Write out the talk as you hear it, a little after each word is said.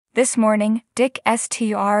This morning, Dick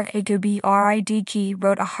Strawbridge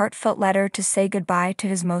wrote a heartfelt letter to say goodbye to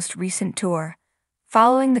his most recent tour.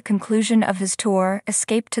 Following the conclusion of his tour,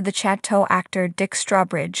 Escape to the Chateau actor Dick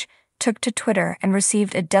Strawbridge took to Twitter and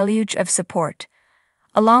received a deluge of support.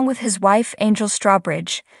 Along with his wife Angel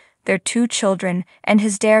Strawbridge, their 2 children, and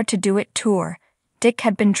his Dare to Do It tour, Dick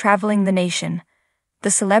had been traveling the nation.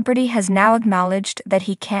 The celebrity has now acknowledged that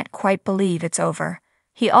he can't quite believe it's over.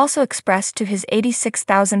 He also expressed to his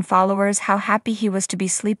 86,000 followers how happy he was to be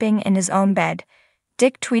sleeping in his own bed.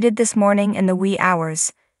 Dick tweeted this morning in the wee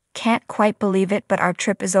hours, "Can't quite believe it, but our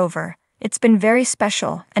trip is over. It's been very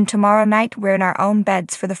special, and tomorrow night we're in our own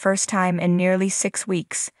beds for the first time in nearly 6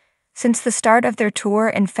 weeks." Since the start of their tour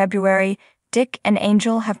in February, Dick and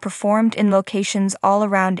Angel have performed in locations all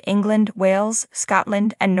around England, Wales,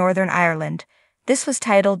 Scotland, and Northern Ireland. This was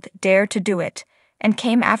titled Dare to Do It, and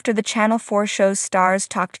came after the Channel 4 show's stars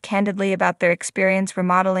talked candidly about their experience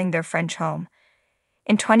remodeling their French home.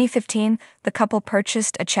 In 2015, the couple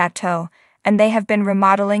purchased a chateau, and they have been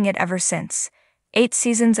remodeling it ever since. 8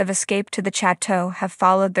 seasons of Escape to the Chateau have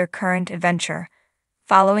followed their current adventure.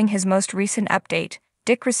 Following his most recent update,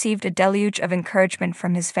 Dick received a deluge of encouragement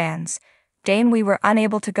from his fans. "Dane, we were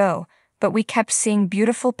unable to go, but we kept seeing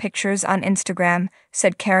beautiful pictures on Instagram,"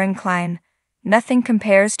 said Karen Klein. "Nothing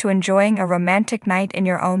compares to enjoying a romantic night in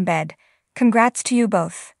your own bed. Congrats to you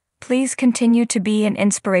both. Please continue to be an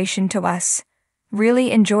inspiration to us.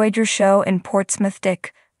 Really enjoyed your show in Portsmouth."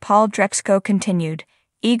 Dick, Paul Drexco continued,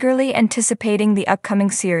 eagerly anticipating the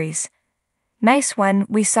upcoming series. "Nice one,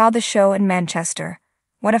 we saw the show in Manchester.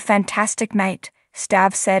 What a fantastic night,"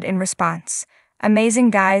 Stav said in response.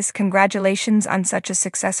 "Amazing guys, congratulations on such a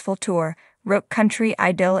successful tour," wrote Country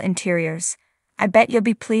Idyll Interiors. "I bet you'll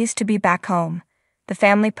be pleased to be back home." The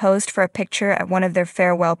family posed for a picture at one of their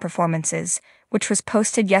farewell performances, which was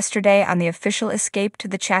posted yesterday on the official Escape to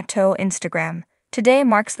the Chateau Instagram. "Today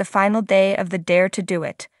marks the final day of the Dare to Do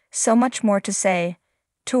It. So much more to say.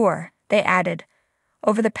 Tour," they added.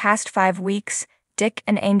 "Over the past 5 weeks, Dick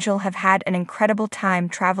and Angel have had an incredible time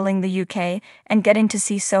traveling the UK and getting to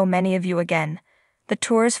see so many of you again. The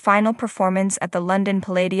tour's final performance at the London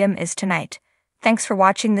Palladium is tonight. Thanks for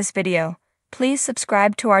watching this video. Please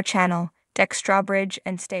subscribe to our channel, Dick Strawbridge,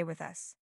 and stay with us."